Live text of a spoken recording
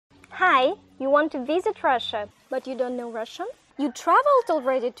Hi, you want to visit Russia, but you don't know Russian? You traveled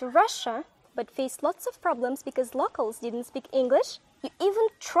already to Russia, but faced lots of problems because locals didn't speak English? You even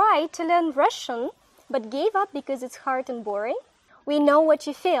tried to learn Russian, but gave up because it's hard and boring? We know what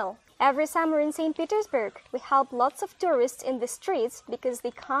you feel. Every summer in St. Petersburg, we help lots of tourists in the streets because they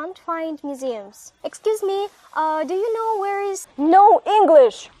can't find museums. Excuse me, do you know where is... No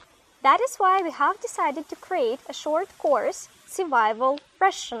English! That is why we have decided to create a short course, Survival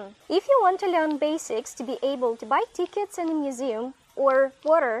Russian. If you want to learn basics to be able to buy tickets in a museum or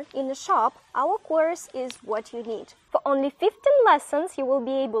water in a shop, our course is what you need. For only 15 lessons, you will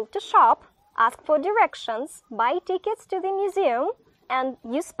be able to shop, ask for directions, buy tickets to the museum, and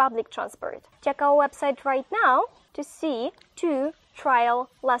use public transport. Check our website right now to see 2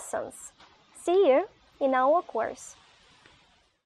 trial lessons. See you in our course.